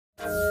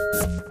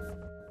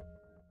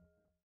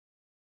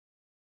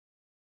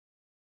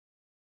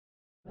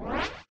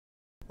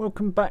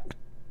Welcome back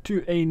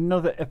to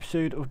another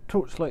episode of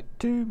Torchlight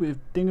 2 with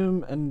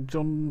Dingham and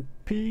Jonp,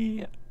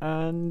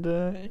 and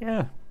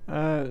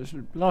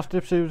last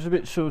episode was a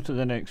bit shorter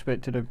than I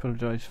expected. I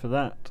apologise for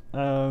that.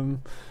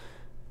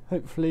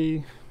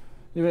 Hopefully,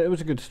 it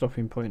was a good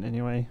stopping point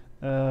anyway.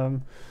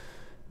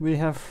 We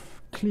have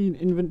clean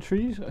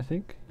inventories, I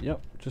think.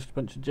 Yep, just a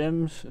bunch of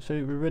gems, so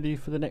we're ready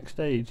for the next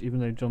stage, even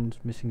though John's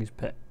missing his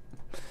pet.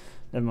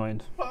 Never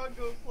mind.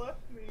 Pongo's left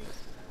me.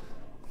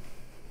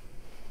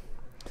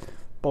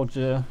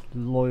 Bodger,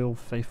 loyal,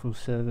 faithful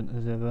servant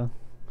as ever.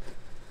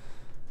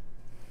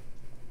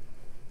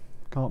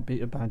 Can't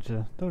beat a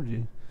badger, told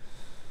you.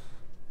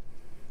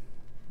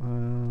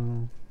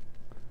 Oh,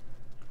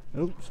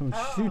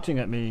 someone's shooting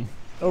at me.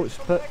 Oh, it's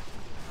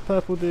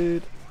purple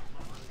dude.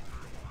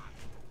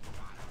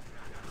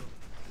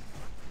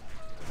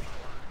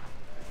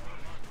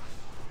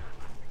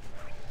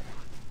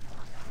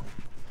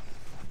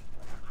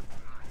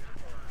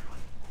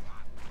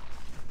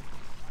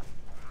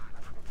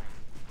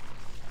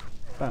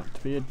 About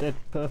to be a dead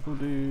purple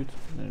dude.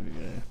 There we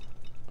go.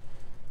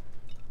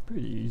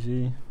 Pretty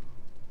easy.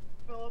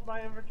 Fill up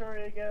my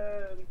inventory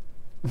again.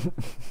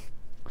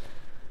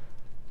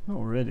 Not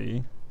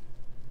already.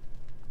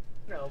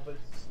 No, but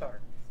it's a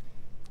start.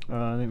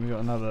 I think we got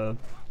another.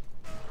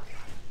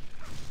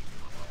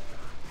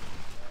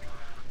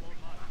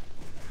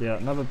 Yeah,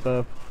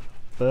 another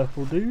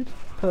purple dude.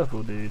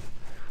 Purple dude.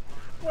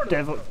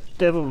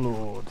 Devil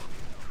Lord.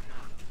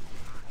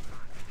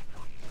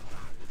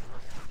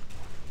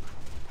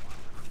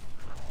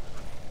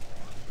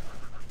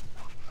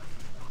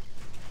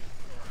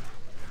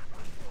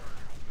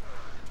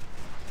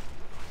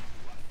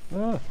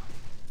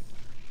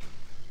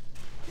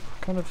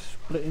 Kind of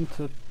split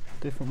into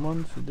different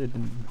ones. It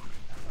didn't.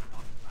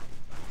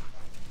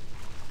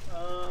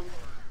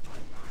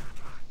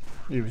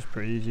 It was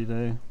pretty easy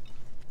though.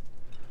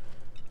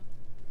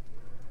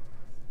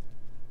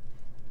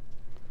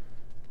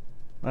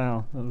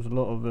 Wow, that was a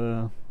lot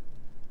of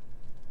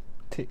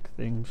tick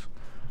things.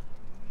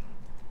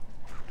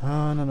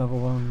 And another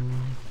one.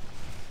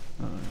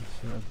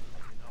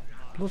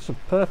 Lots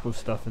of purple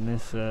stuff in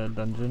this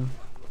dungeon.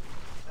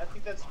 I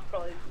think that's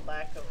probably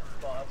lack of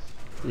boss.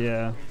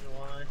 Yeah. Reason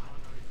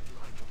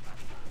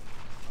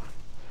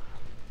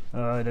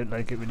why. I don't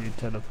like it when you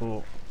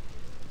teleport.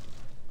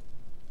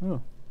 Oh.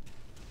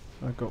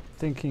 I got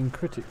thinking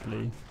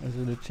critically as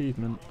an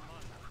achievement.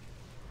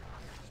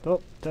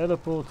 Stop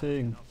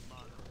teleporting.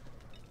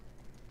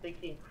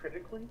 Thinking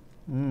critically?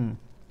 I know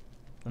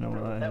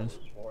what that is.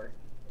 Was for.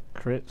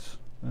 Crits,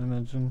 I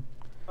imagine.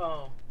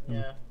 Oh,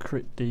 yeah.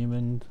 Crit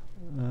demon.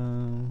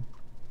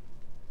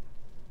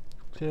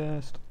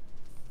 Chest.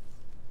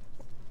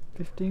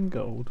 15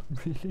 gold,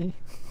 really?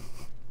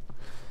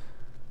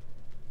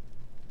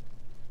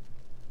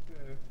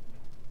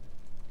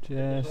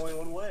 There's Chest. only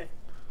one way.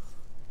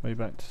 Way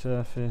back to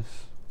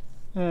surface.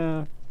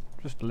 Yeah,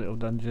 just a little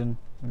dungeon,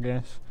 I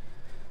guess.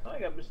 Oh, I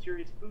got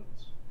mysterious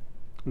boots.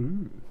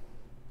 Ooh.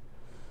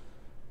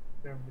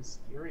 They're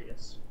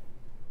mysterious.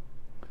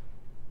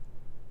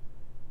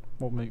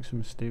 What makes them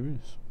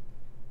mysterious?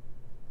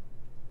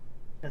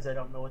 Because I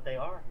don't know what they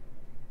are.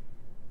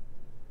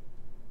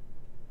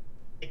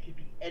 It could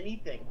be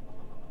anything.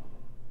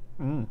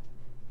 Did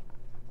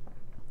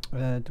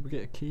we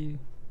get a key?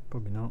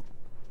 Probably not.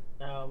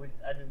 No,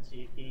 I didn't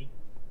see a key.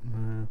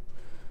 No.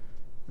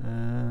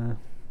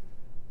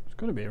 It's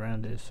got to be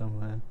around here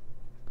somewhere.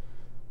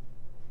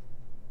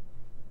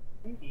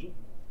 Maybe.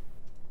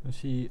 I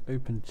see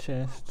open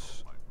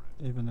chests,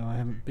 even though I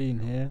haven't been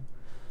here.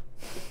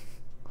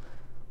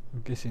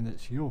 I'm guessing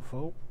that's your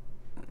fault.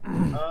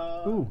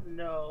 Ooh.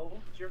 No,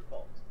 it's your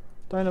fault.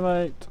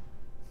 Dynamite!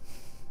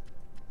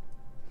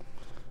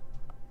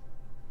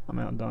 I'm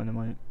out of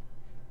dynamite.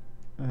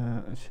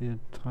 I see a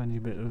tiny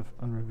bit of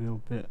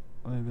unrevealed bit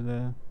over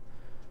there.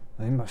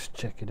 I must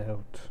check it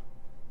out.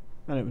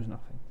 And it was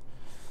nothing.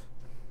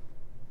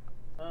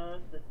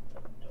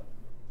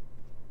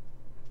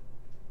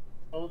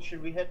 Well,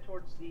 should we head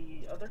towards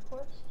the other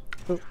quest?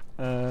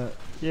 Oh,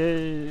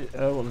 yeah,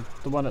 well,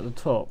 the one at the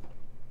top.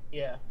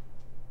 Yeah.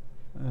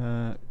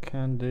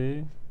 Can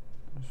do.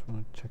 I just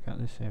want to check out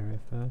this area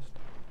first.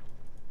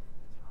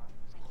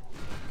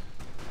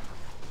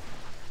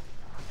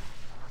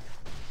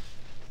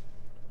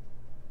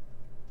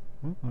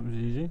 Oh, that was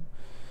easy.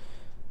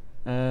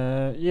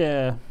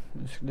 Yeah,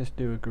 let's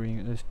do a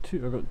green. There's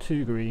two. I've got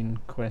 2 green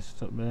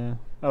quests up there.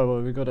 Oh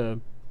well, we got to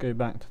go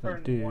back to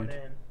that dude. One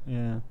in.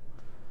 Yeah.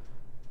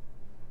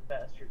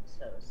 Bastard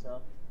set us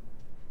up.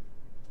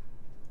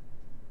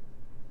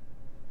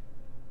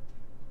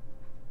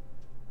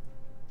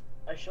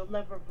 I shall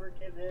never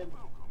forgive him.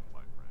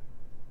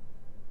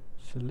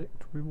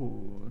 Select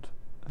reward.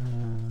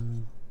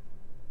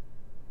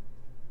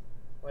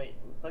 Wait,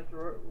 collect the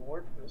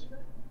reward for this guy?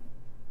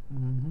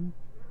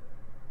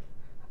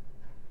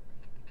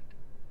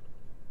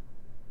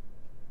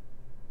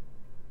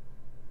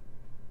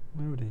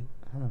 We already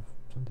have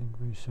something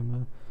very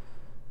similar.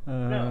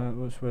 No.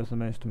 What's worth the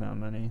most amount of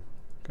money?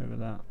 Go with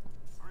that.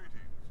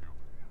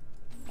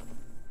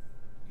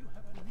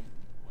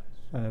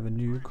 I have a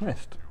new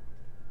quest.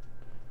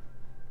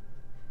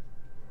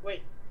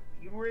 Wait,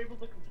 you were able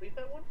to complete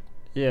that one?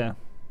 Yeah.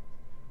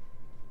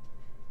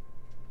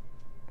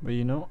 Were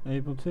you not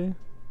able to?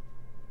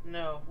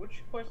 No.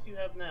 Which quest do you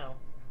have now?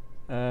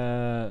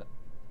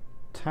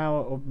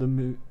 Tower of the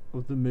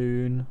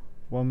Moon,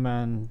 One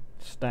Man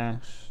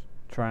Stash,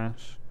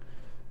 Trash,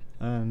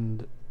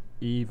 and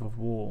Eve of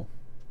War.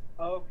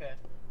 Oh, okay.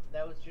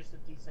 That was just a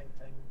decent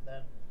thing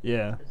then.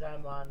 Yeah. Because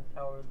I'm on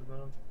Tower of the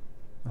Moon.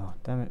 Oh,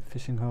 damn it,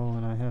 fishing hole,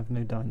 and I have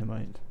no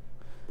dynamite.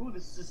 Ooh,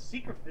 this is a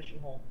secret fishing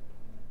hole.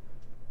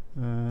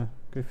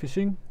 Go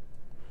fishing?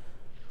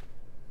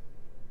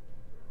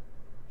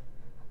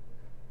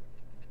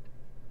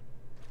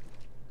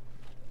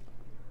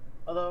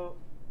 Although,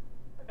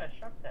 I got a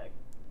shark tag.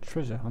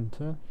 Treasure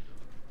hunter.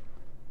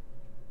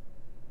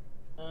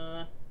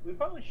 We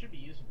probably should be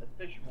using the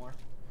fish more.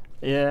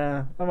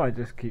 Yeah, I might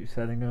just keep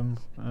selling them.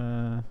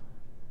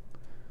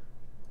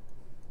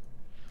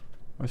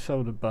 I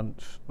sold a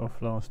bunch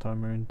off last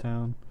time we were in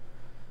town.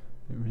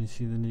 Didn't really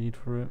see the need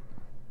for it.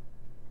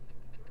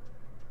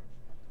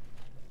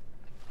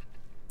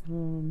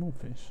 More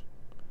fish.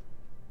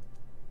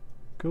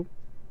 Cool.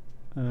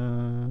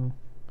 Turn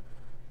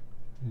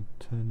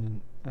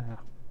in.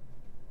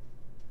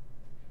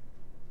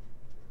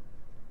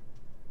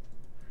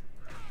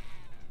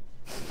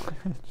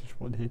 Just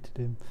one hit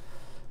him.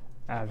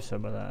 Have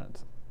some of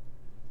that.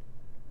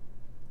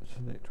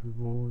 Select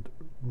reward.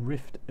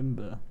 Rift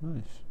Ember.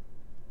 Nice.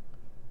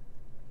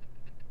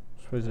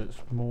 Suppose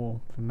it's more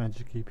for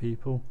magic-y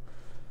people.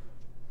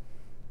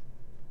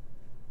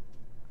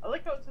 I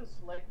like how it says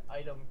select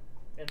item,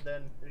 and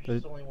then there's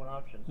just only one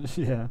option.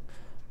 Yeah.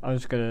 I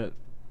was gonna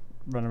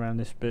run around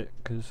this bit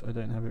because I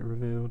don't have it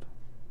revealed.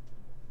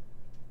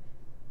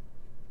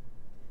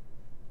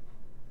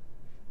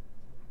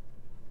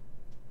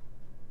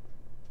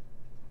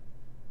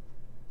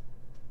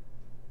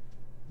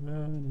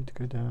 No, I need to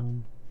go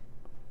down.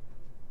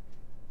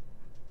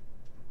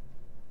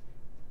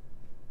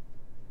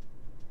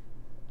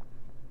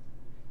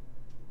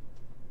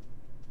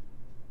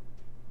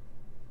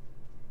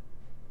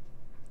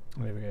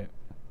 There we go.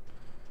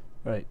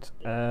 Right.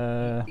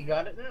 You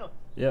got it now.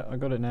 Yeah, I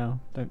got it now.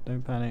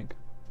 Don't panic.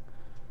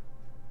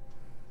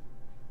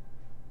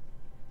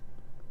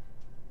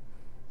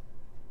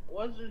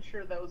 Wasn't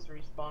sure that was the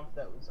response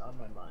that was on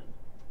my mind.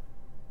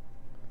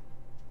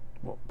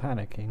 What,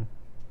 panicking?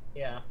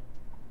 Yeah.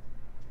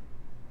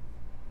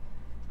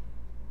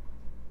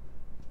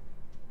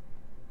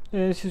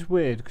 Yeah, this is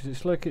weird because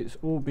it's like it's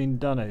all been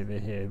done over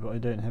here, but I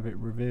don't have it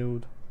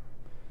revealed.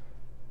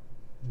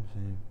 Let's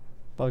see.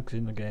 Bugs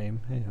in the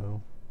game. Hey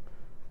ho.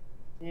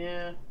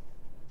 Yeah.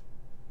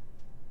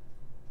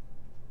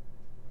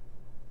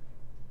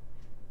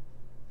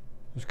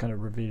 Just kind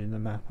of revealing the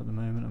map at the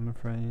moment, I'm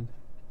afraid.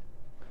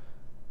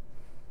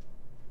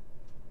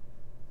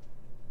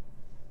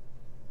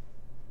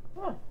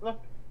 Oh,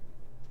 look.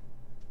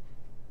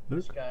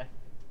 This guy.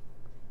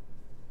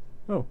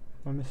 Oh,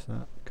 I missed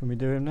that. Can we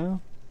do him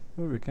now?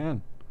 Oh, we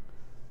can.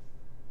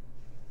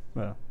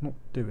 Well, not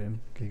do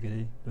him,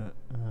 giggity, but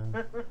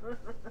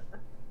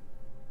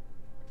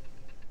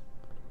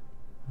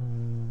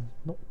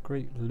not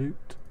great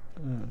loot.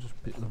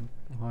 Just pick the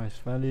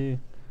highest value.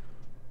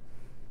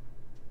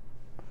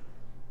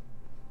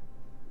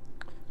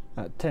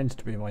 That tends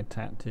to be my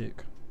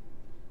tactic.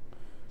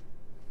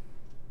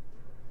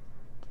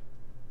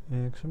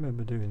 Yeah, because I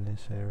remember doing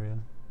this area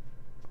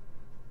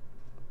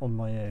on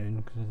my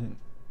own, because I think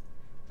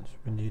that's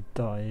when you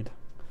died.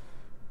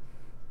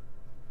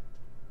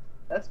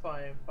 That's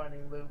fine,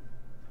 finding loot.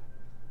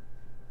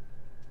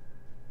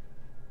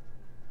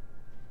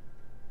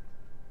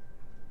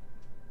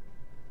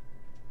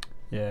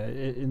 Yeah,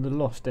 in the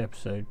lost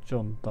episode,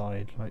 John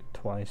died like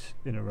twice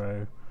in a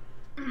row.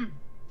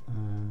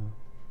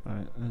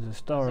 Right, there's a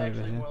star over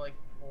actually here. more like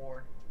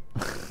 4.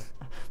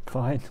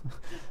 Fine.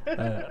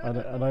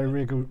 And I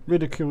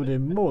ridiculed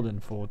him more than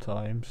 4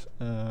 times.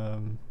 There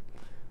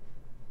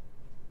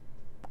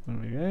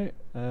we go.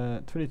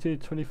 22,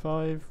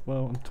 25.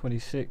 Well, I'm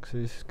 26, so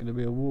this is going to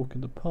be a walk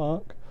in the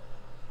park.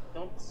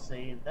 Don't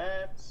say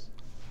that.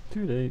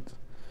 Too late.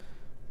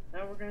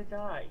 Now we're gonna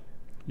die.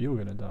 You're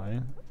going to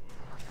die.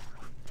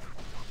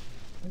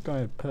 That guy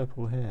had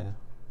purple hair.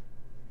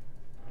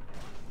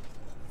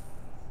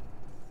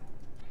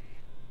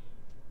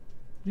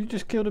 You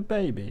just killed a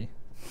baby.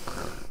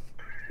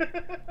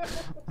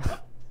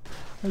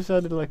 I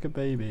sounded like a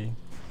baby.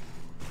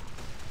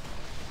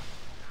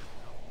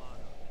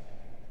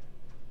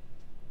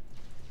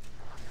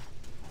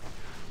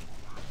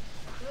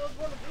 He was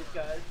one of these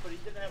guys, but he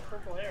didn't have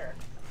purple hair.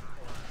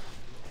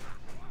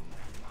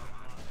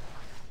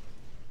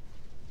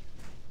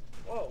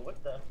 Whoa,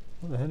 what the?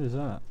 What the hell is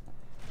that?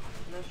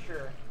 I'm not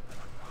sure.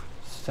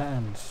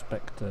 Sand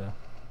Spectre.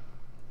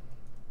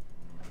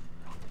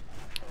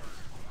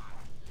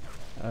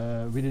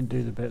 We didn't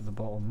do the bit at the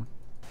bottom.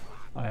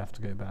 I have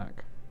to go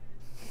back.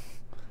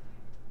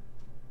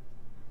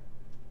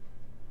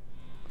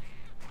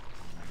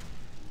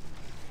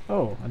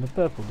 Oh, and a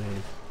purple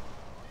dude.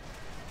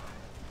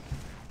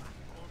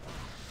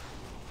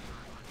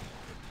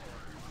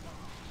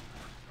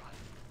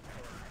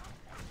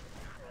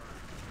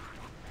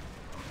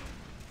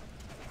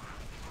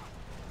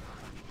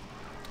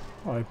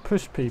 Oh, I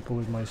push people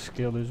with my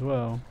skill as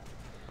well.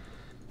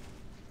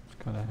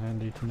 It's kind of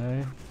handy to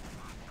know.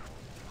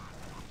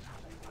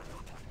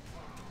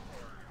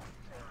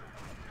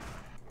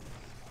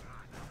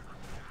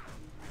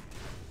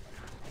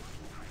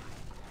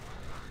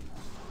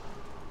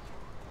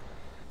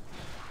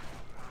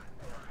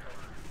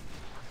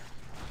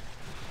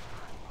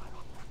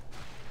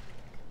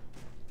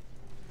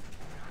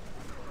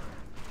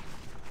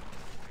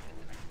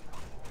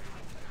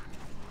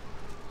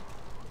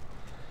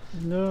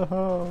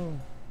 No!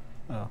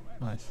 Oh,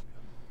 nice.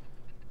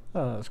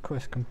 Oh, that's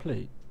quest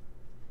complete.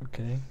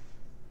 Okay.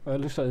 Well,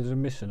 it looks like there's a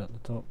mission at the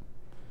top.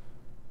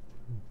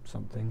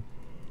 Something.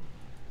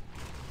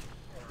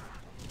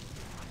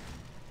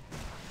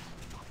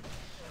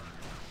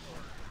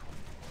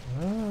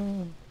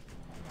 Ah.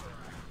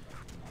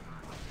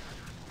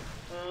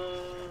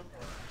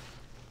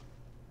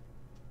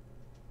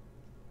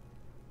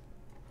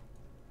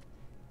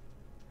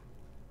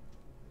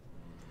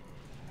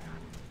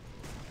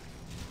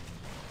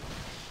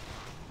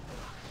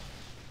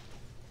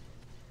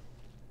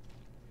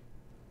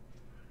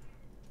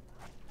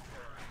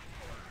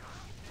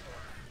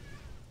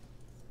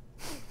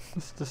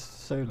 It's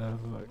just so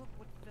loud. Like, Look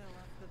what fell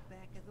off the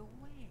back of the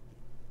wagon.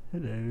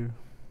 hello.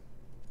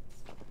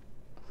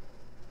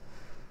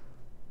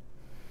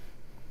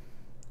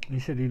 You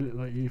said he looked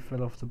like you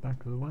fell off the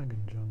back of the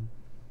wagon, John.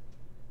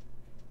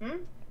 Hmm?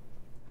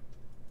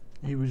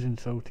 He was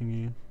insulting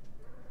you.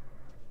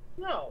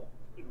 No,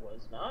 he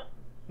was not.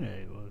 Yeah,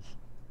 he was.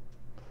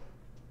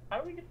 How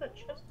do we get that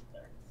chest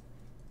up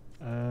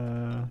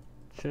there?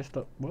 Chest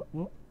up. What?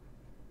 What?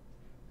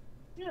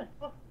 Yeah,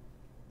 look.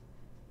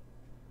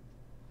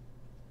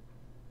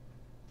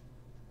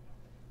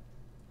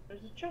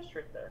 There's a chest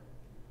right there.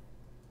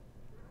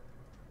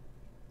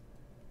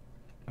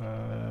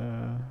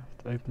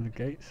 To open the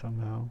gate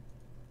somehow.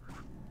 Let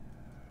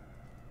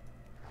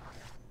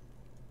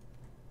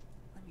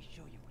me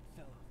show you what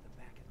fell off the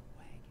back of the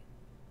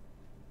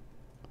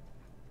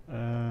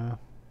wagon.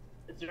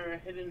 Is there a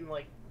hidden,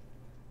 like,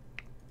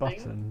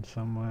 Button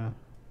somewhere.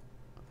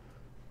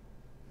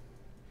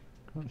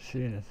 Can't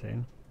see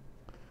anything.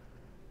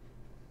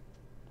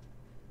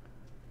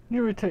 Can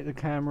you rotate the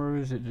camera, or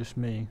is it just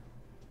me?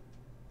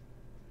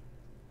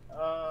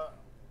 I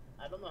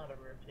don't know how to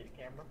rotate a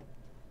camera.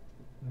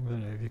 I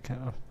don't know if you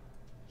can.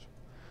 You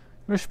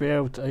must be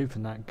able to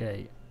open that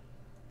gate.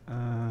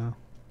 I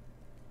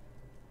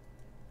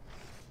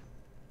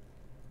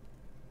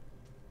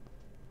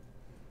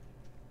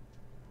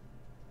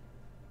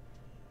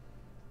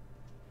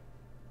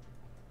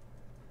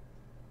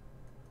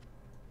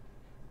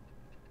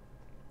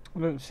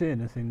don't see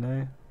anything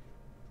though.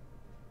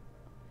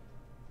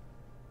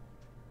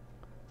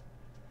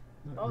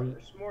 Oh,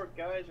 there's more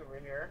guys over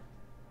here.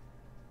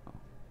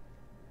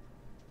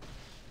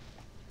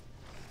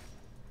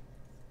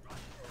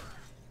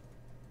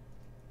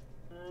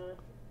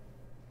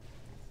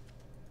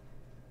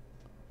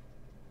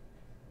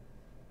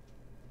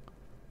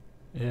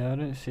 Yeah, I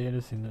don't see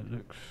anything that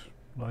looks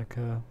like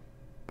a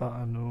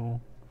button or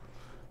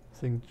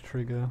thing to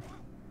trigger.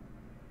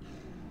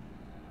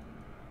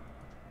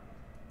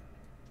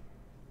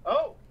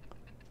 Oh!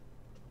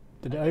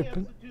 Did it I think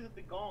open? it has to do with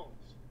the gongs.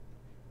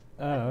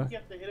 I Oh, think you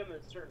have to hit them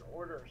in a certain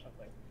order or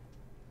something.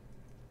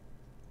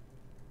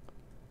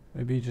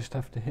 maybe you just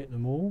have to hit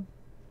them all.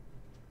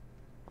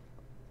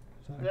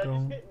 Is that I a just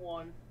gong? hit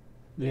one,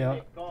 Yeah, and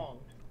it gonged.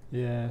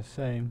 yeah,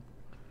 same.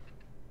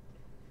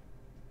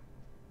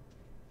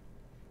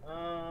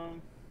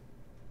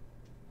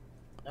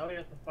 Now we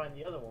have to find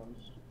the other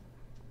ones.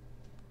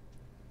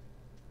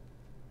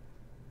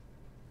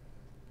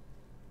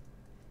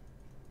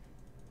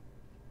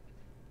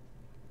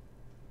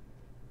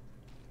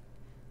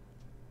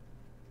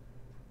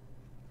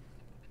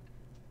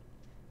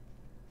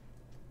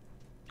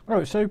 Oh,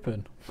 it's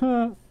open.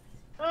 Huh.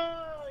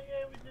 Oh,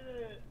 yeah, we did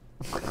it!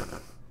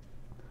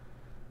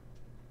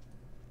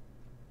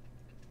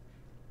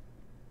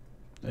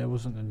 There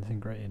wasn't anything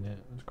great in it.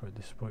 It was quite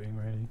disappointing,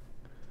 really.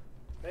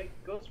 It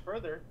goes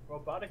further.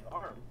 Robotic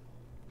arm.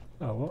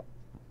 Oh, what?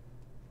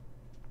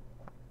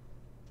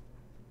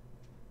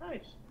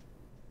 Nice.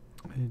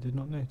 I did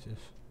not notice.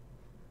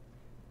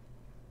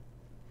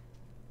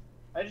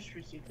 I just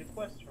received a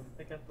quest from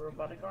pick up a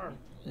robotic arm.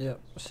 Yep,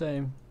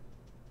 same.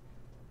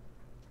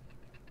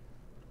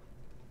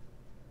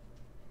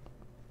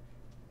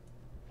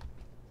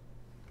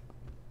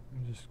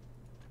 Just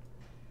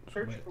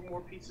Search wait. for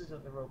more pieces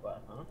of the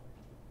robot, huh?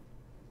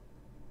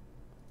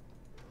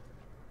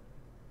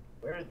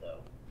 Where though?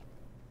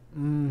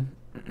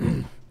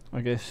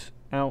 I guess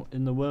out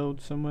in the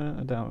world somewhere.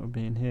 I doubt it would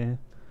be in here.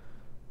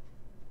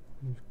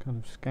 We've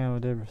kind of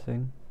scoured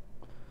everything.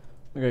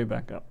 I'll go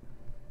back up.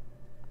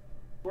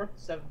 Worth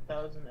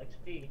 7,000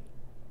 XP.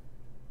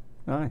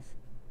 Nice.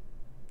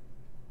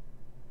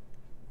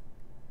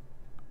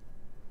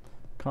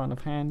 kind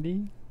of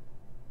handy.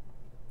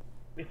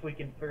 If we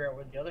can figure out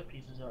where the other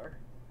pieces are.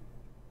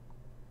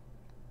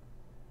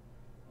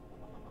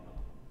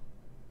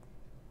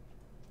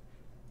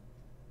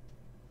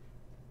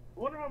 I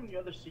wonder how many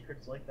other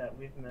secrets like that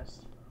we've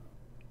missed.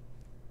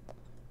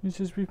 Who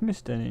says we've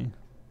missed any?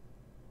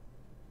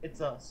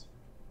 It's us.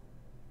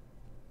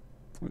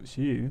 It's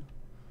you.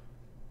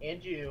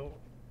 And you.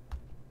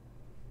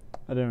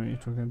 I don't know what you're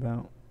talking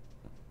about.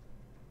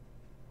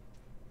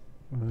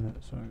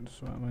 So I can just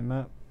sort out my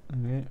map.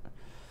 Okay.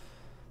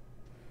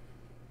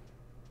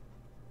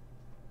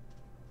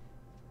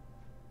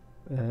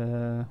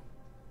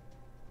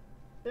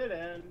 Dead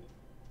end.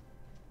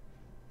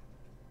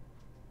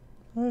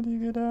 How do you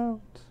get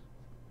out?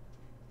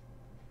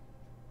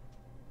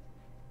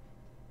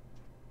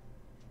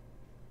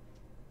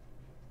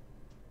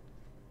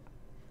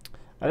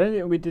 I don't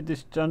think we did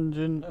this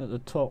dungeon at the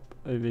top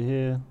over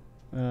here.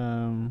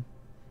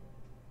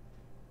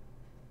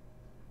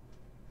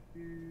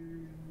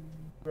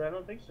 But I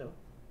don't think so.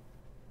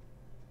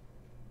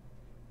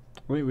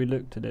 We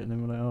looked at it and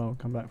then we're like, oh, I'll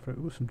come back for it.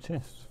 Ooh, some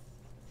chests.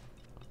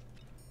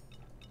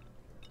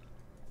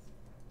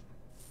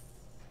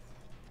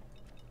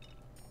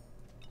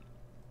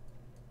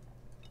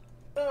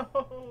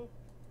 No.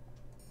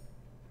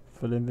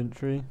 Full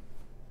inventory.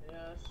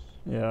 Yes.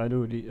 Yeah, I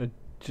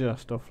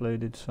just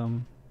offloaded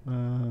some.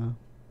 'Cause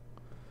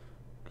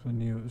I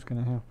knew it was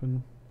going to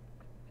happen.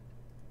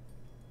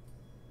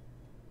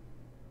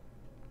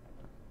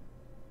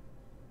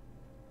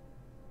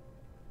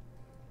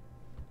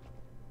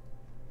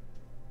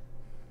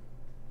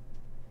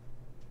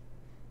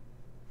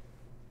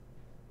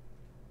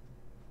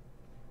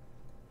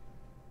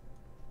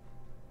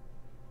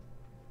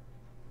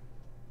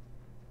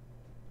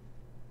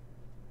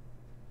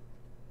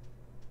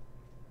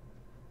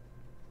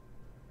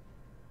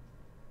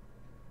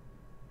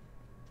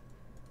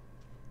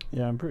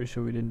 Yeah, I'm pretty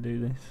sure we didn't do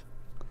this.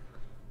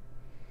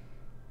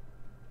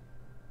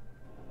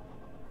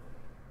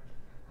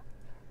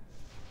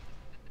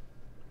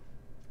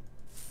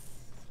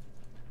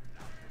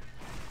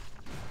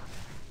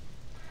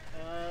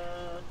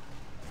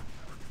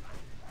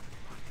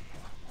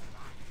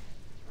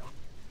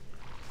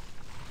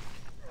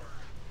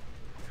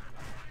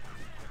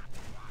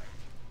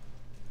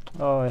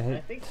 Oh, I I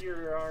hit. think you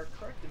are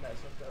correct in that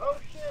sense. Oh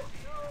shit,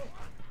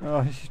 no!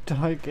 Oh, you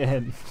die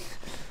again.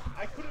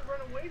 I couldn't run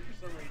away for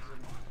some reason.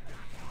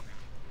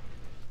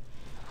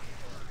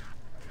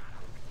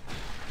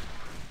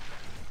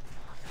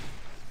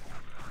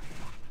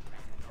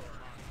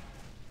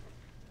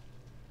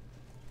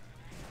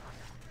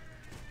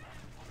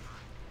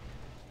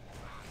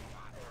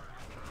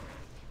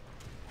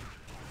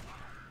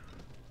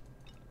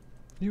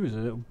 He was a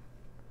little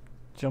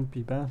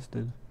jumpy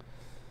bastard.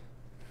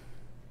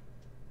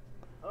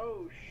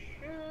 Oh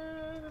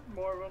shit,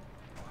 more of them.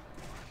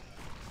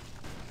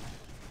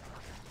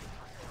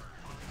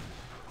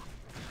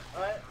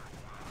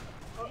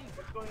 Oh,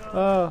 what's going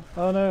on?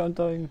 Oh no, I'm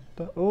dying.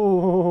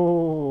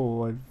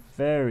 Oh, I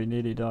very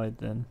nearly died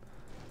then.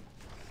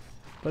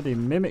 Bloody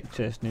mimic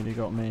chest nearly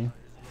got me.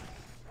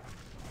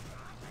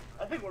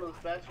 I think one of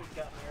those bastards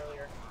got me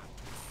earlier.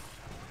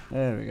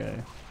 There we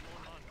go.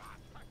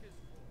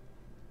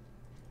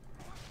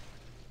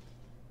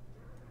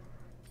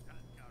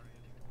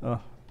 Oh,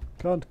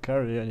 can't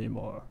carry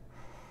anymore.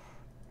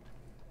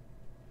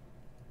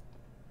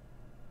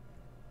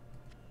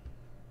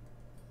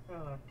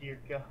 Oh dear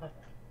God.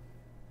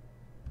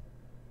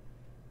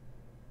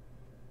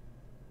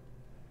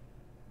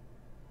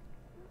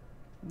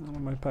 Oh,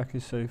 my pack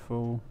is so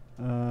full.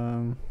 I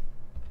don't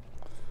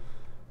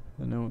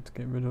know what to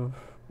get rid of.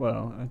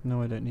 Well, I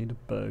know I don't need a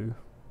bow.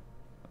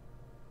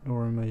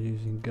 Nor am I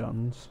using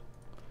guns.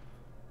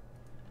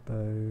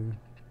 Bow.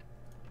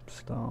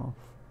 Staff.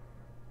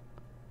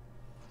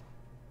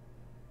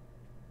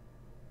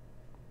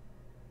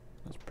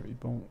 That's pretty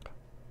bonk.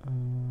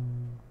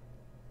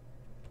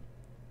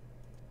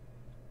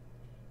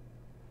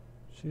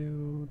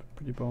 Shield.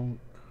 Pretty bonk.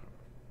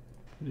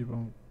 Pretty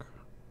bonk.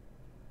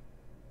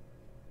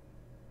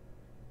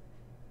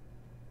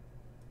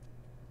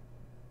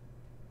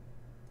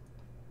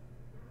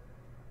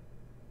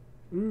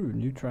 Ooh,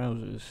 new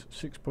trousers.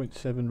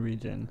 6.7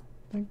 regen.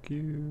 Thank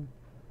you.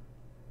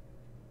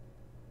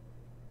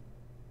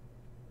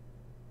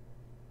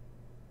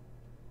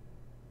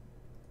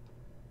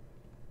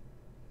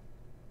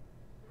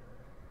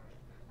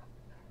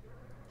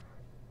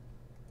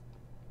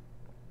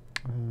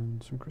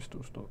 And some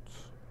crystal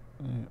dots.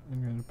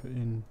 I'm going to put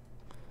in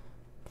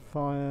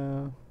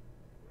fire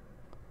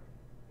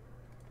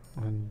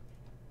and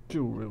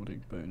dual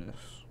wielding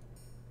bonus.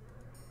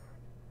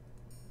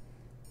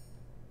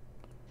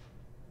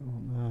 Don't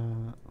want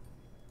that.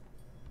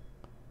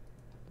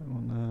 Don't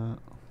want that.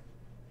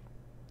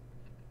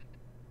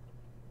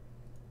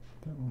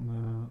 Don't want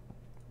that.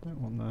 Don't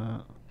want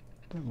that.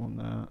 Don't want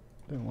that.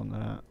 Don't want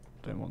that.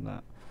 Don't want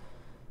that.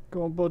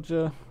 Go on,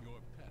 Bodger.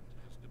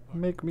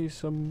 Make me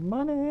some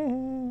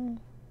money.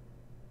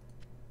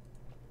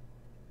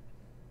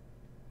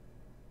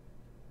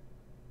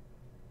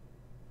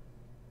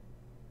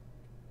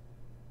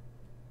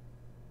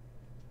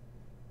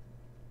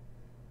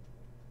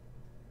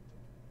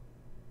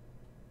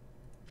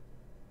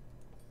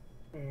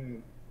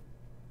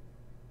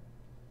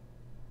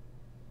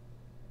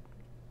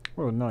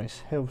 Oh, nice.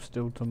 Health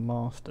still to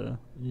master.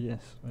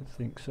 Yes, I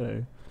think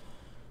so.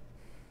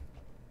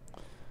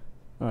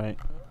 Alright.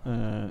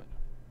 Sorry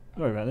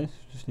about this.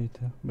 Just need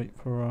to wait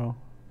for our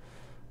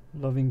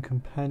loving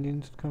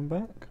companions to come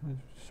back. I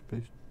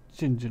suppose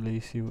gingerly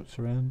see what's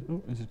around.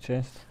 Oh, there's a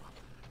chest.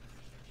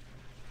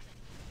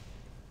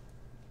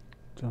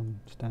 John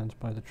stands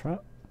by the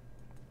trap.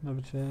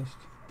 Another chest.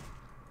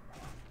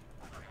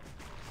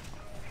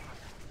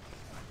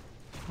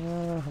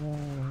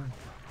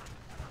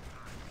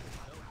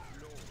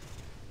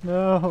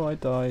 No, I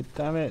died.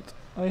 Damn it.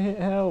 I hit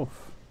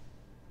health.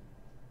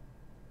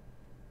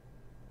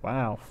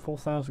 Wow,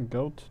 4,000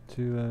 gold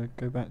to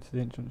go back to the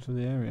entrance of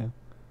the area.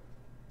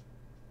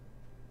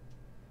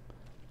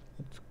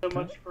 So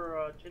much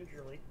for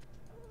gingerly.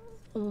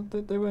 Well,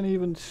 they weren't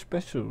even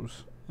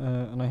specials,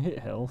 and I hit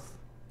health.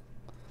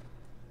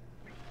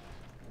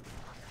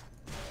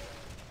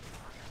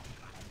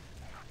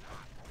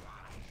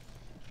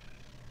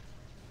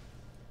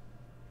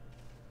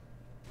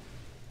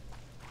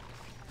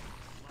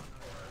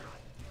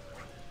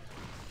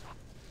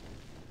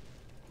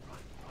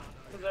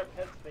 Because our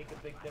pets make a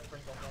big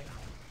difference, I think.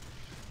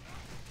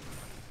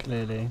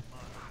 Clearly.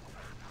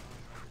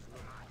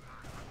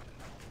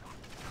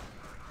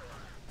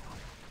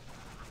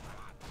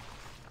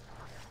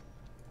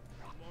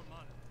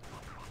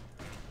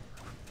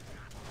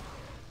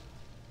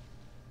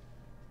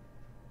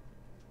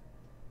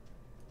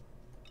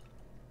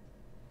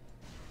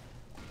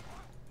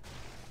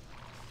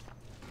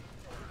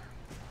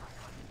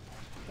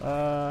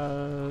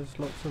 There's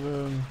lots of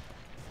them.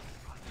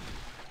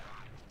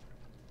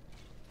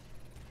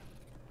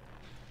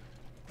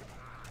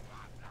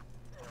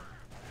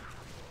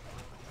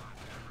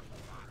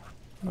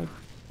 My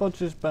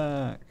bodger's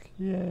back.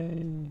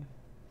 Yay.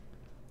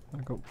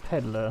 I got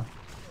peddler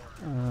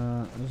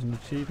as an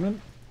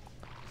achievement.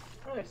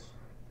 Nice.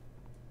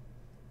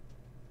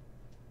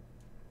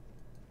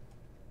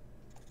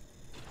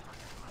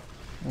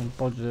 And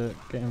bodger,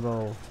 get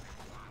involved.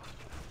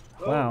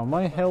 Whoa. Wow,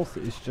 my health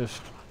is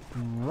just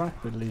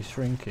rapidly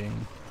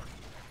shrinking.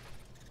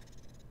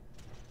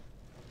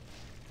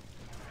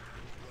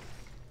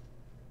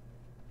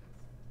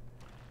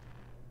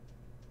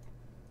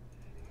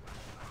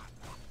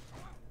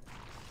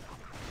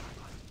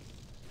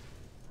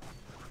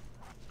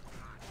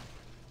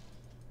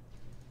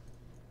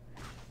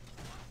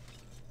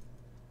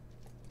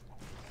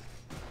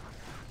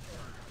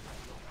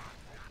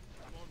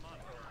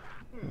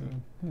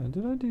 Yeah,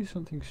 did I do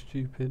something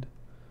stupid?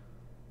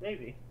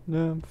 Maybe.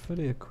 No, I'm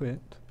fully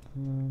equipped. I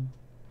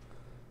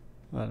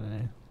don't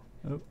know.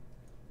 Oh.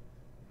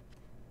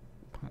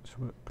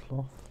 Patchwork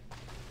cloth.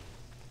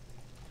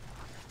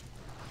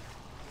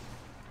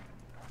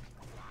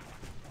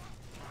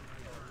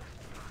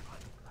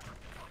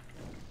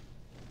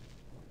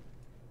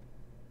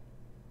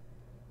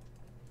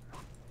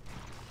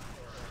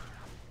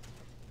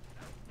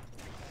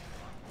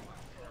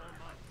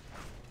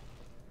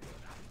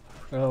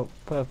 Oh,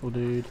 purple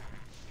dude.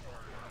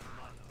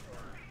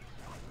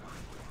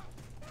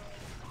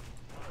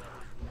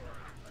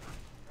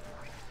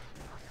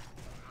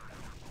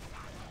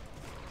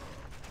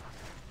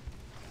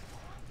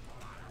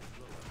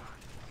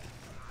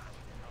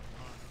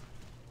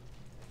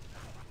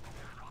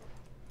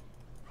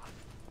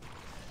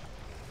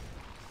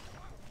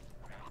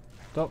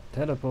 Stop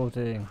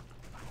teleporting.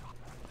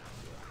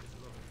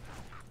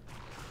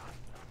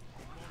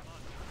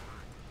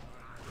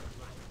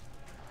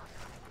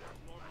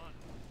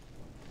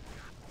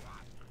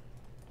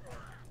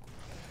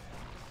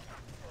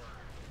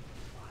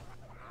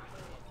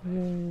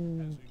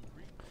 Yay.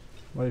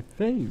 My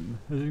fame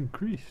has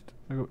increased.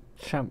 I got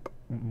champ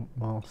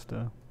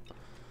master.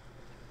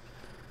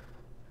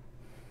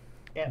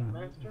 Yeah,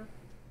 master?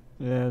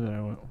 Yeah, I don't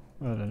know.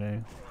 I don't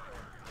know.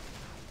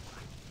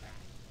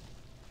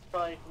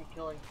 Probably from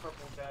killing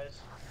purple guys.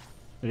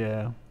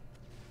 Yeah.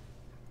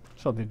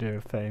 Something to do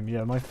with fame.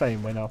 Yeah, my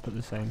fame went up at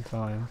the same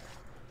time.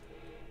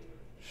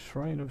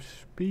 Shrine of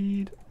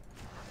Speed.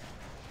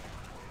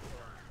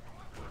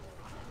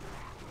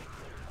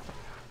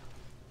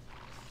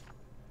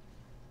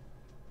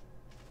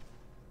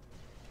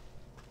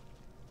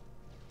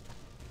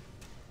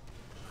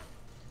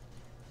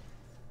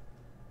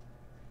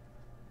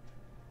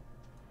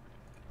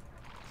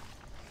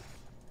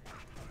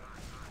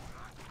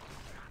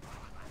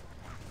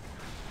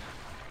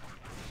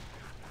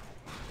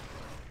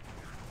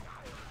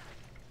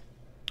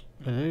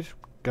 Those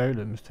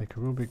golems take a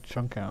real big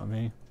chunk out of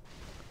me.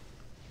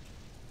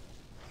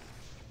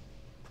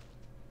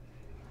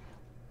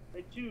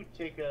 They do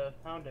take a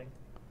pounding.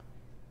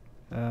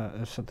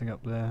 There's something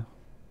up there.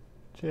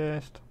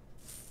 Chest.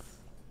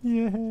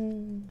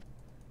 Yay!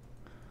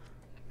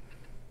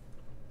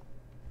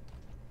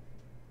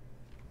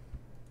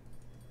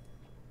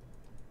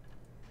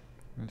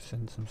 Let's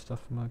send some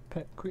stuff for my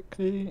pet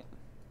quickly.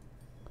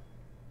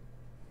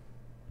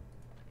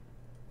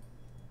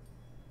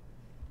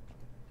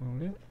 Oh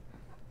yeah.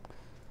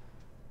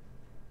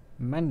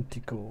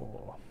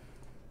 Manticore.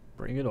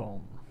 Bring it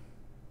on.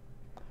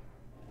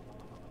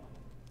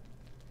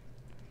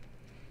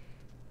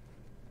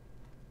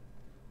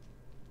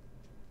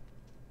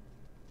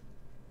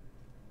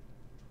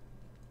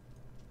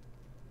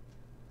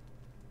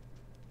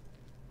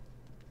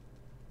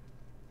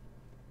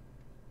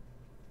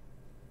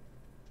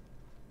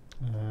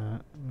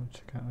 I'll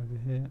check out over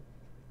here.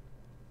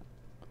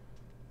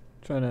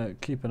 Trying to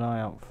keep an eye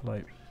out for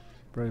like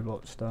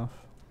robot stuff.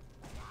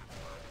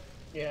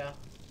 Yeah.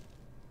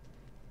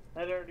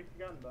 I'd already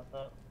forgotten about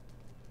that.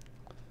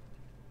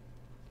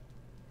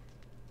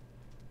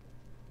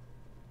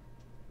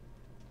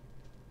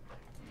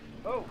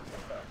 Oh,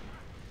 what the?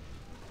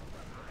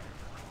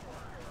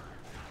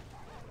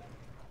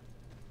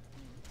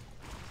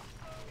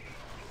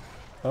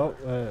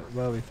 Oh,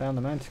 well, we found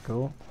the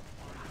manticore.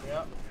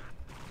 Yep.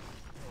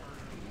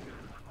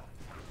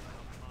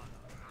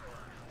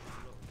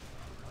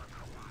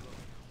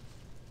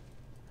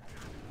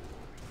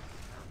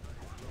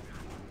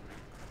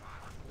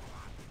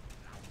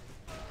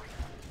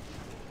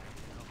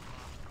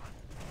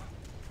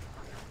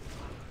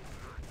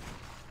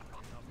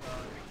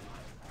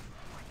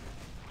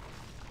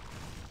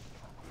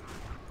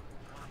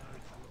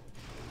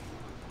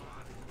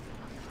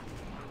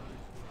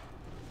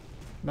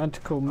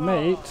 Manticore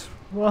mate?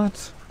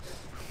 What?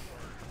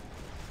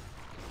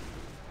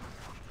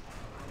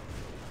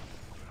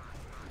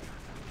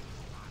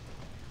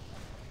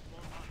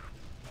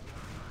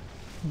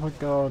 Oh my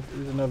god,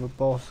 there's another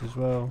boss as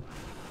well.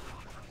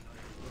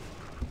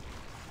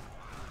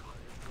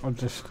 I'm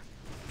just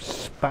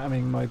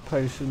spamming my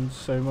potions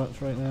so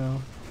much right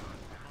now.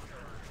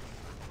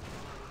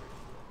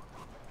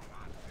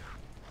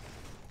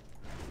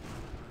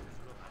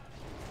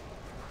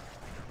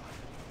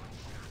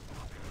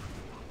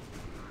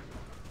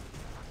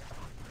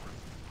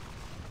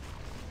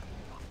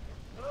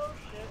 Oh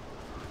shit.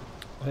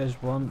 There's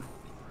one.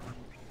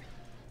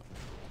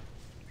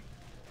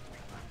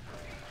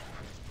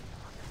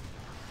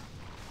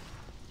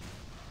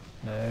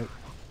 No.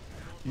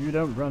 You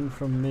don't run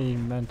from me,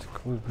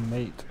 manticore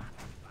mate.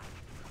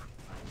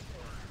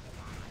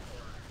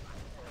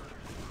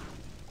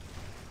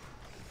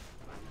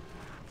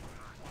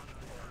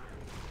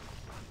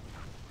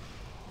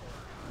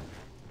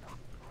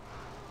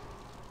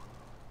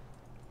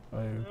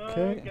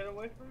 Okay. Get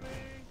away from me.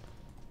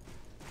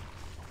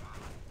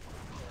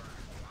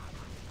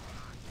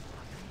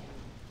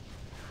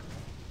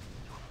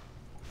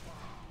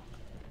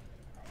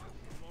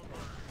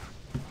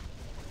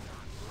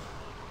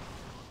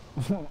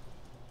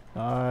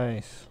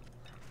 Nice.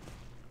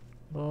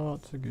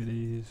 Lots of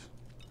goodies.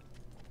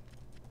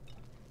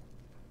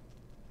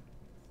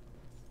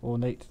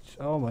 Ornate.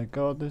 Oh my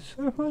god, there's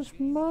so much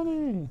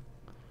money!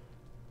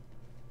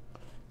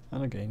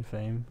 And I gain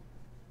fame.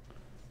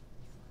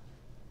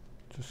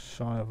 Just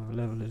shy of a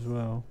level as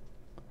well.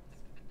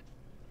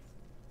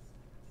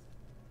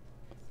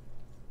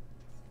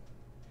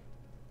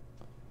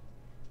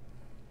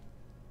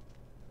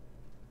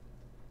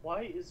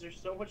 Why is there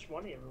so much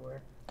money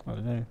everywhere? I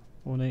don't know.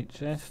 Ornate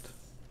chest.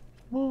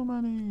 More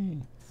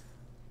money!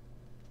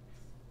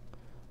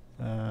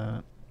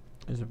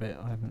 There's a bit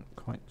I haven't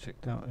quite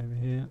checked out over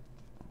here.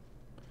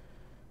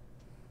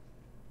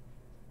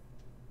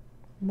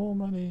 More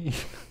money!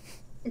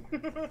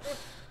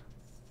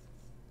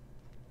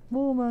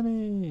 More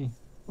money!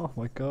 Oh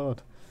my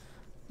god.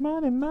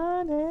 Money,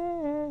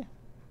 money!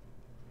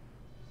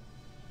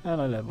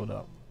 And I leveled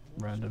up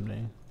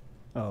randomly.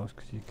 Oh, it's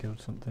because you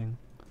killed something.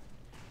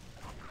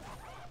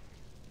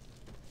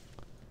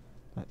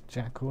 That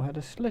jackal had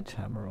a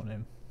sledgehammer on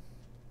him.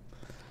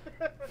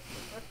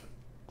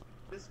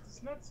 This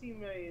does not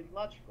seem a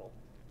logical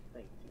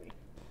thing to me.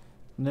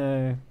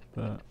 No,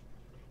 but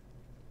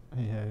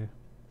hey ho.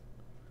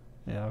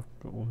 Yeah, I've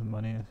got all the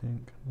money I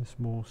think. There's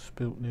more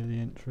spilt near the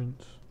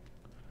entrance.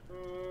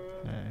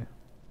 No.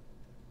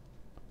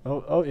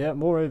 Oh yeah,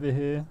 more over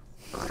here.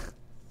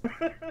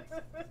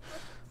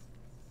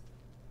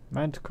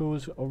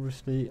 Manticore's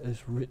obviously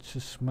as rich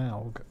as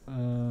Smaug.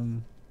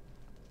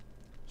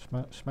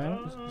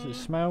 Smaug? Is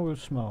it Smaug or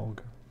Smaug?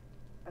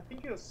 I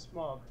think it was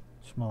smog.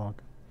 Smaug.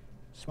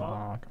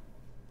 Smaug.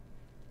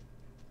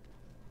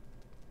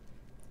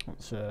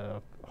 That's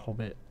a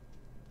Hobbit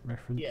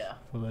reference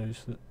for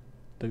those that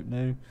don't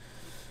know.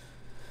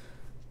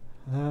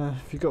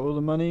 Have you got all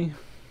the money?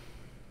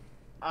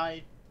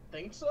 I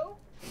think so?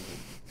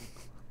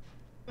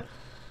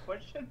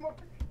 Question mark?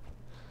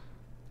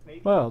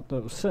 Maybe. Well,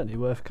 that was certainly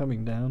worth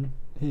coming down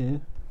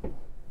here.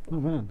 Oh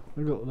man,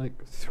 I got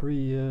like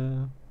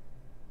 3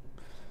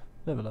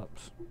 level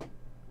ups.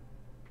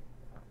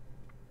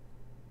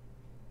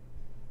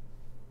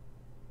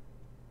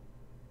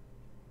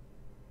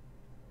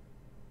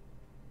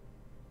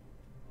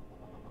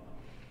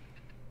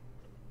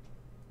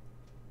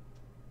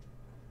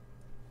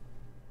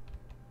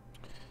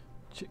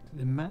 Check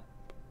the map.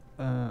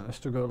 I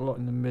still got a lot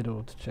in the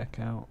middle to check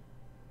out.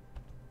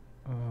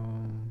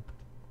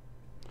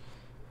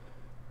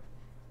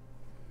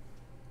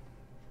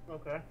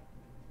 Okay.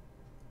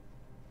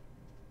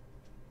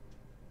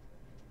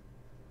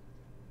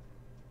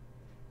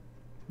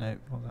 No,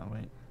 not that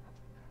way.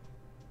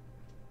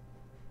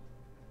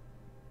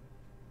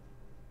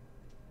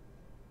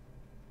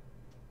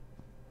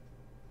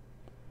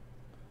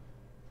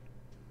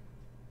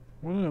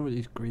 I don't know what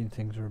these green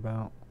things are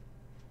about.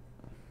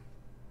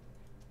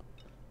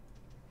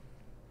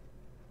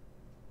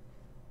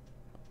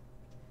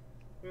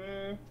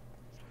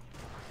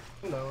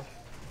 mode.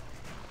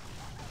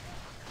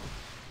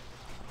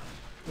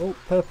 Oh,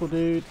 purple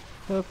dude.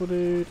 Purple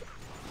dude.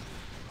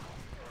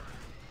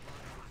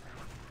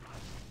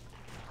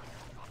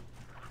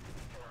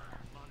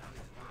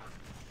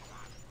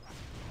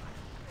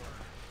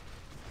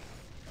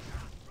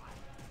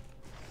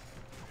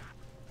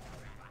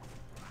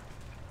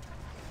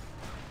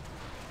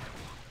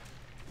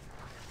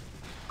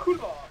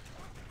 Kula!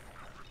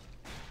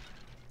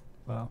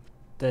 Wow.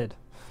 Dead.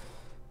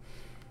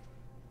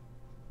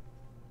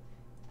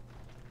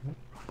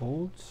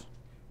 Boards?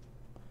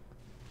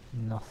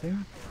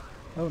 Nothing?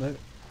 Oh no.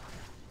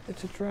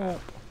 It's a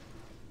trap.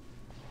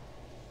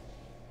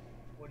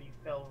 What you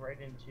fell right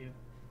into.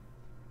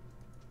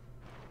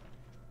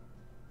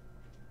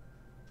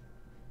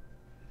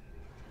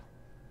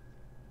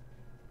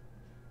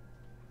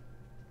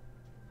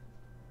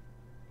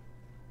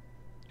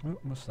 Oh,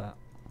 what's that?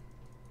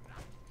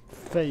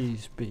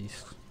 Phase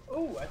beast.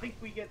 Oh, I think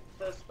we get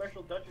the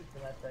special dungeon for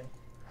that thing.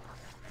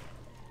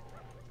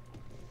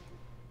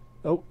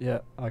 Oh, yeah,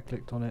 I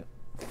clicked on it.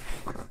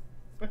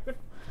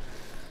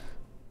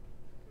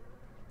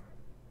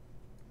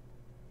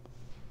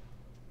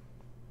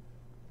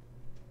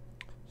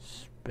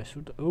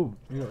 Special. Oh,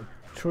 you got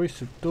a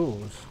choice of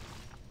doors.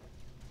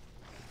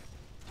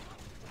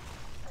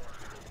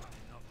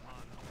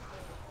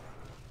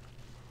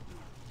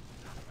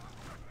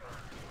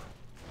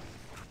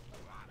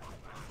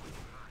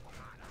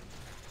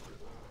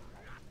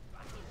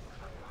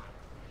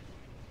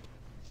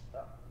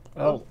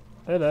 Oh,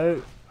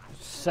 hello,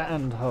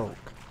 Sand Hulk.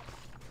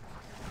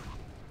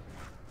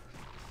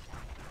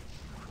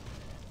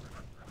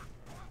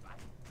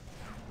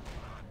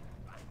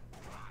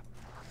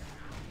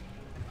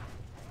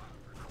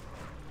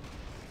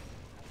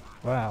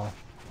 Wow,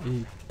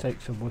 he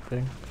takes a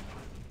whipping.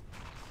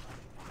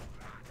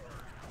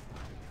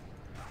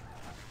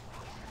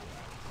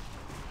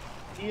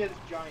 He is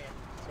giant,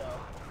 so.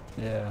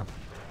 Yeah,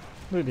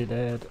 really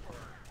dead.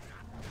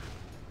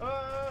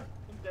 I'm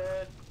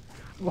dead.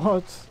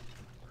 What?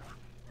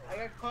 I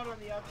got caught on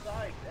the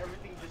outside.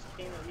 Everything just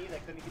came at me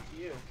that couldn't get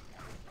to you.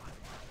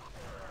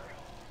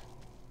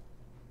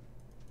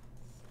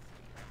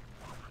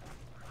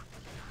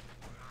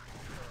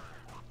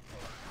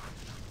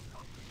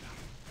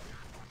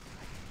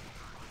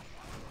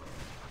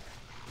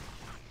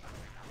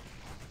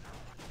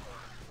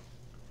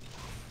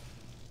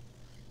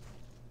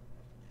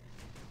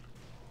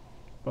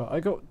 Well, I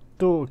got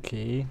door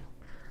key.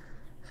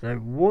 So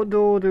what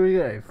door do we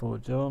go for,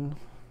 John?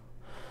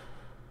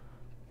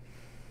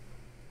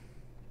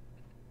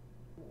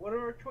 What are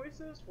our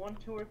choices? 1,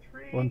 2, or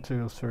 3? 1,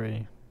 2, or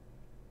 3.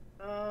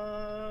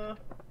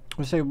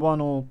 We say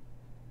 1 or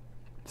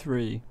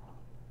 3.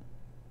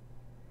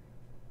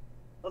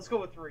 Let's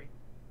go with 3.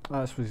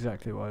 That's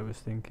exactly what I was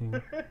thinking.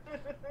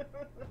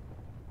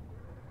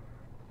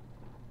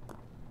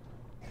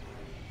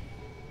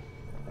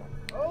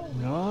 Oh,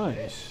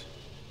 Nice.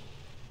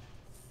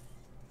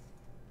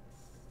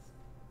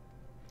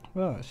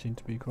 Well, it seemed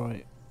to be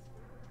quite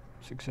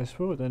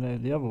successful. I don't know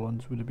if the other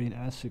ones would have been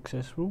as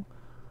successful.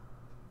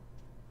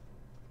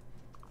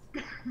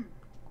 No,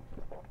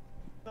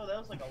 that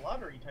was like a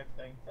lottery type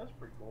thing. That's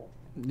pretty cool.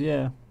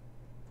 Yeah.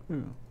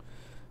 Ooh.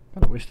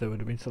 Kind of wish there would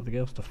have been something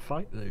else to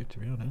fight though, to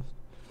be honest.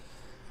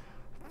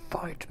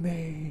 Fight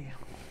me!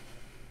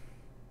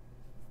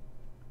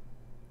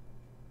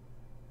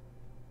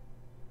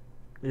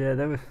 Yeah,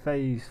 there were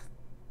phase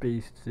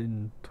beasts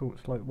in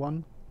Torchlight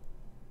 1.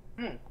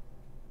 As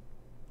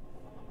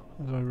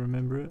I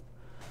remember it.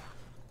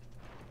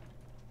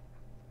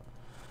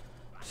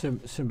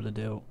 Similar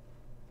deal.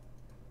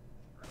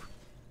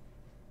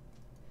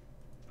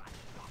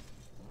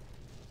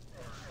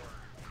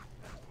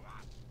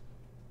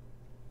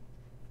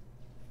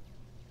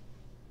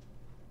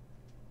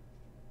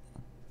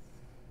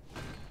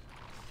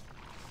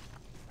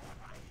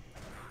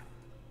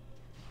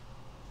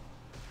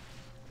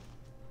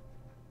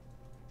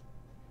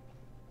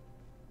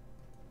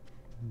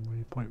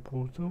 Waypoint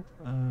portal.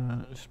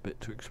 Just a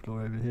bit to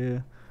explore over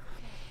here.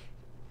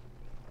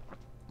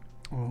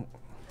 Oh,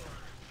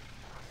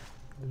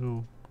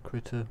 little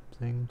critter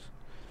things.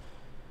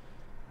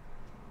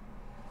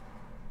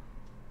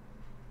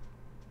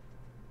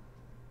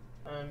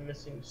 I'm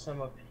missing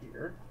some up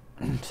here.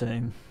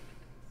 Same.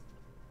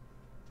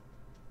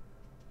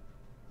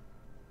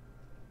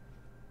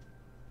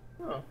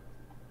 Oh.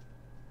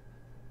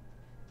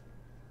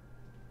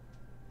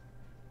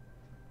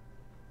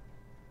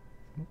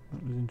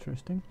 That was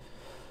interesting.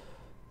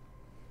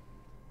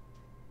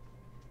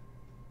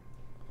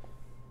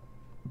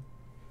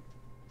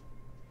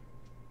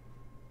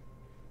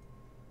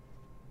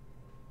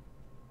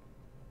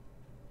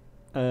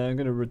 I'm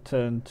going to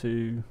return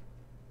to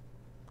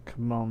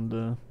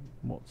Commander.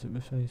 What's it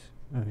with face?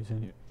 Oh, he's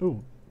only.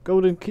 Oh,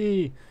 golden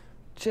key!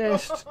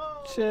 Chest!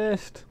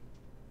 Chest!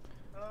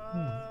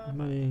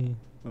 Money.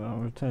 Well, I'll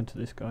return to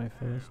this guy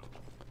first.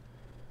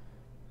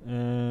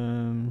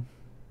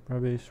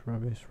 Rubbish,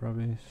 rubbish,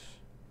 rubbish.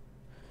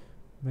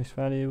 Most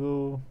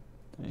valuable.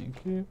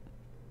 Thank you.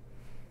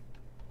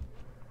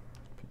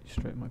 Put your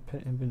straight my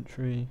pet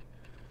inventory.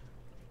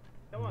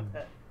 Come on,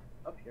 pet.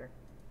 Up here.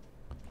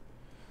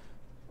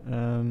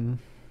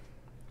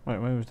 Wait,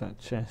 where was that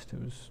chest?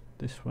 It was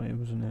this way,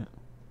 wasn't it?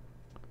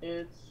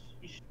 It's...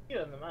 You should see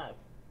it on the map.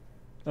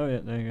 Oh yeah,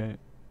 there you go.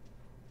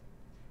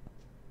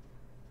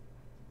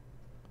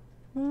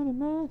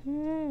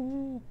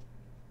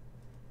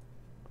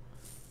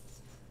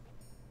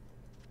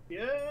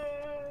 Yeah!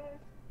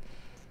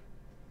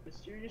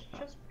 Mysterious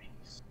chest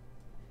piece.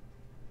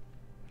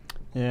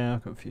 Yeah,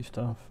 I've got a few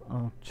stuff.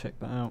 I'll check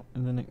that out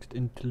in the next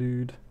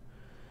interlude.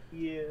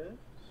 Yes.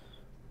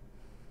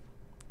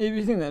 If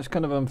you think that's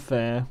kind of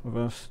unfair with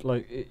us,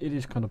 like, it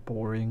is kind of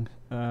boring.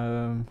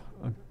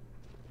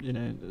 You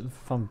know, the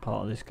fun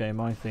part of this game,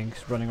 I think,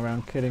 is running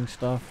around killing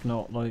stuff,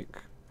 not like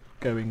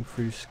going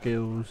through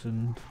skills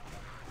and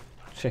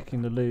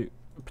checking the loot.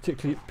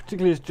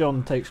 Particularly as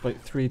John takes like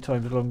 3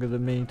 times longer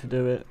than me to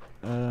do it.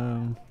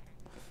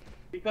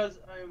 Because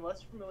I'm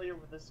less familiar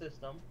with the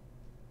system,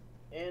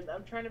 and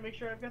I'm trying to make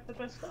sure I've got the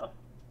best stuff.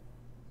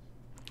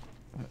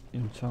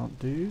 Enchant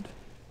dude.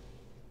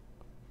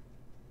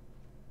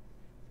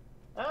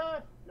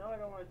 No, I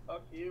don't want to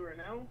talk to you right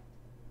now.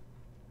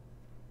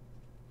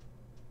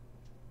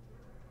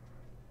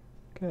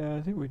 Okay,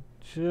 I think we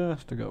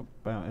just got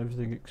about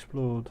everything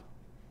explored.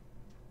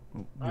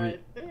 Oh, I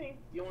think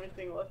the only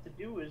thing left to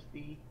do is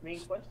the main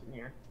quest in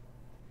here.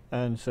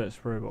 and search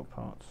for robot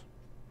parts.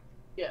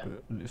 Yeah.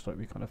 But it looks like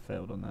we kind of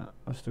failed on that.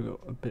 I've still got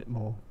a bit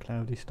more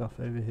cloudy stuff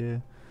over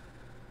here.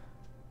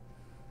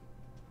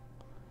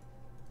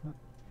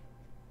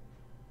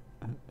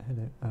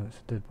 Hello. Oh, it's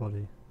a dead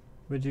body.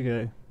 Where'd you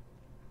go?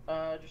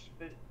 Just a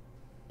bit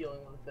dealing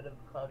with a bit of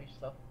cloudy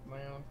stuff of my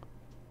own.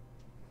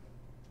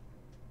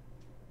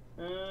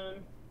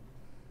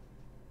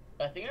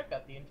 I think I've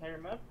got the entire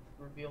map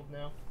revealed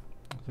now.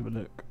 Let's have a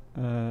look.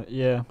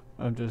 Yeah,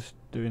 I'm just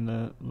doing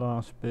the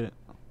last bit.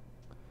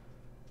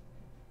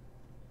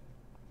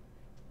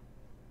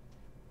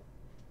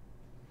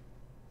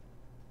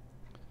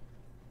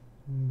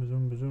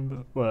 Zumba,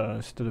 zumba. Well,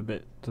 it's still a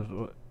bit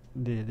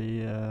near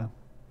the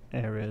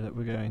area that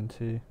we're going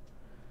to.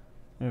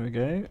 There we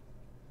go.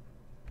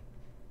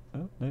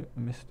 Oh, no, I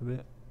missed a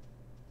bit.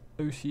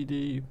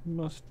 OCD,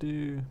 must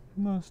do,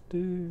 must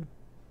do.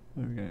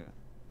 There we go.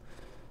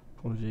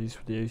 Apologies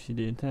for the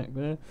OCD attack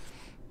there.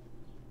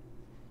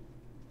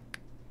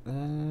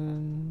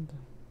 And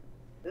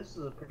This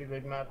is a pretty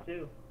big map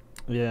too.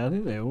 yeah, I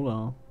think they all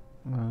are.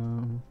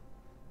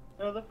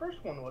 No, the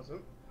first one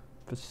wasn't.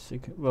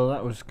 Well,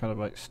 that was kind of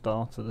like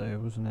starter though,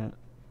 wasn't it?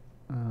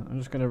 I'm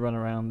just going to run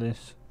around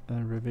this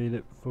and reveal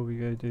it before we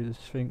go do the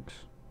Sphinx.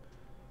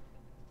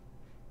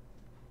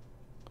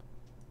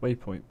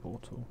 Waypoint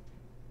portal.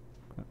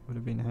 That would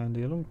have been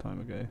handy a long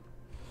time ago.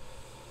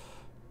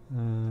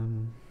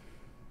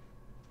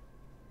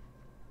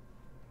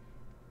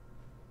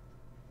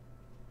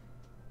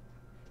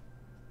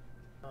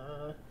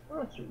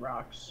 Lots of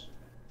rocks.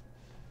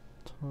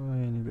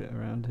 Tiny bit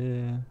around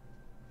here.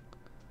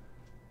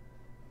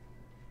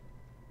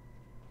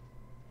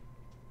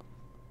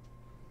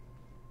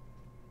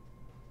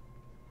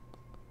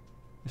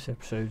 This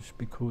episode should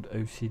be called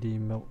OCD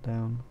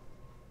Meltdown.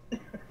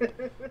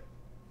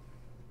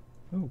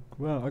 Oh,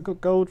 well, I got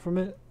gold from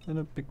it and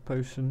a big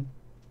potion.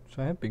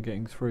 So I have been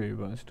getting through,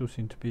 but I still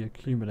seem to be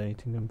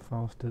accumulating them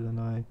faster than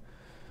I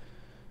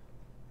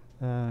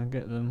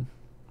get them.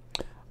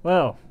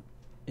 Well,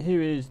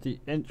 here is the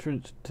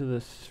entrance to the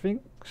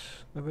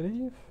Sphinx, I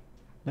believe.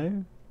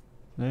 No?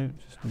 No,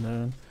 just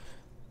an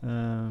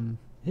urn.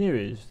 Here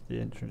is the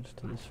entrance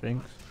to the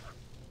Sphinx.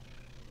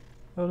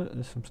 Oh look,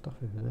 there's some stuff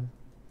over there.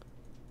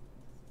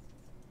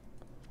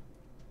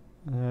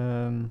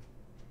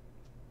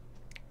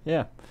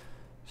 Yeah.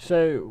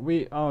 So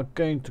we are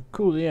going to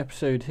call the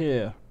episode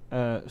here,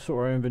 sort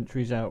our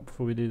inventories out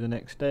before we do the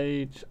next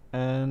stage,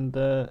 and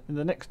in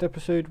the next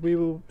episode we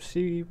will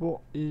see what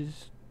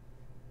is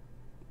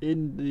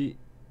in the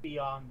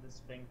Beyond the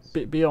Sphinx.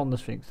 beyond the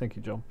Sphinx. Thank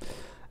you, John.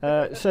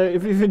 So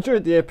if you've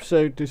enjoyed the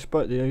episode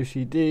despite the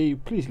OCD,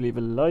 please leave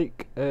a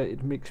like,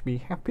 it makes me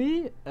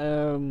happy.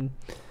 And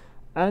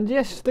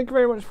yes, thank you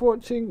very much for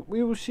watching.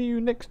 We will see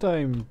you next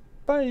time.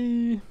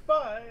 Bye. Bye.